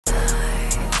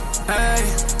Ay,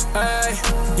 ay,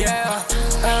 yeah,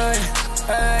 ay,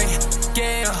 ay,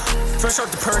 yeah. Fresh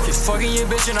off the Perky, fucking your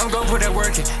bitch and I'm gon' put that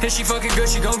work in. If she fucking good,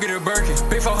 she gon' get her Birkin.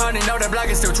 Big 400, know that block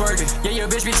is still twerking. Yeah, your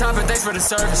bitch be topping, thanks for the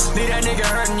service. Leave that nigga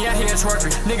hurting, yeah, he a twerking.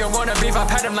 Nigga wanna beef, I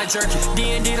pat him like jerky.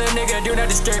 D&D, little nigga, do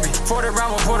not disturb me. 40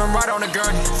 round, we'll put him right on the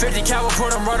gurney. 50 cal, we'll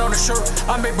put him right on the shirt.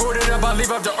 I may boot it up, I leave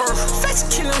up the earth. Face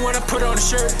killing when I put on the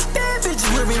shirt. Bad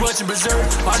bitches with me watching Berserk.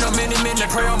 I know many men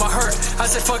that pray on my hurt. I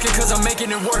said fuck it cause I'm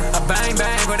making it work. I bang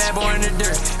bang with that boy in the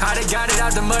dirt. I done got it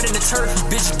out the mud and the turf.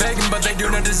 Bitches begging but they do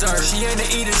not deserve. She ain't a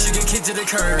eater, she get kicked to the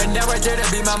curb. And that right there, that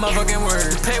be my motherfucking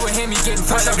word. Play with him, you getting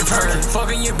fucked up the Perky.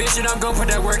 Fucking your bitch and I'm gon'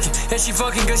 put that work in. If she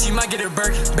fucking good, she might get her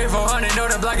Birkin. Big 400, know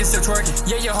that block is still twerking.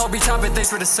 Yeah, your hoe be topping, thanks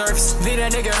for the service. Leave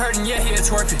that nigga hurting, yeah, he a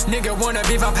twerking. Nigga wanna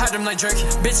beef, I pat him like jerky.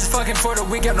 Bitches fucking for the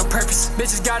week, have no purpose.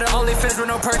 Bitches got her OnlyFans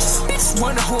with no purchase. Bitches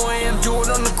wonder who I am, do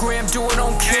it on the gram, do it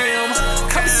on cam.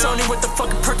 Come to Sony with the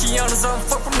fucking Perky on us, I don't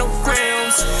fuck with no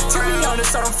grams. To be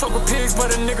honest, I don't fuck with pigs, but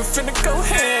a nigga finna go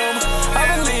ham. I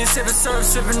been lean, sippin' syrup,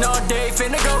 sippin' all day,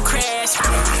 finna go crash.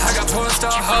 I got porn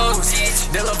star hoes,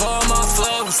 they love all my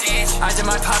flows. I just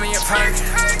might pop in your perk,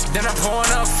 then I'm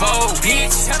pouring up foe.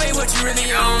 Bitch, tell me what you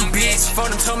really on, bitch.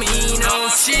 Phone him told me he ain't on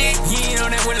shit. He ain't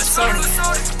on that with a soda.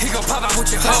 He gon' pop out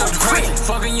with your hoe quick.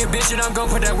 Fucking your bitch and I'm gon'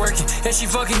 put that work in. If she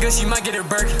fucking good, she might get her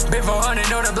Birkin. Big 400,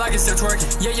 know that block is still twerking.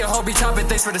 Yeah, your hoe be topping,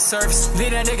 thanks for the service.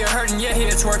 Leave that nigga hurting, yeah, he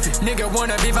a twerking. Nigga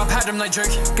wanna beef, I pat him like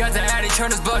jerky. Got the addy,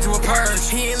 turn his blood to a purge.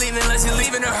 He ain't leaving unless he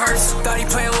leaving a hearse. Thought he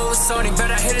playing with Sony,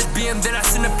 bet I hit his BM, then I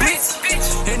send a blitz.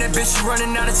 And that bitch, she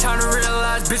running out of time to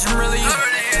realize, bitch, I'm really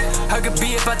I could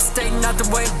be about to stay not the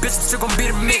way, bitch, I'm still gon' be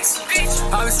the mix.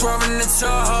 I be swerving into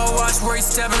a hoe, watch where he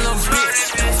stepping, little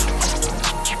bitch.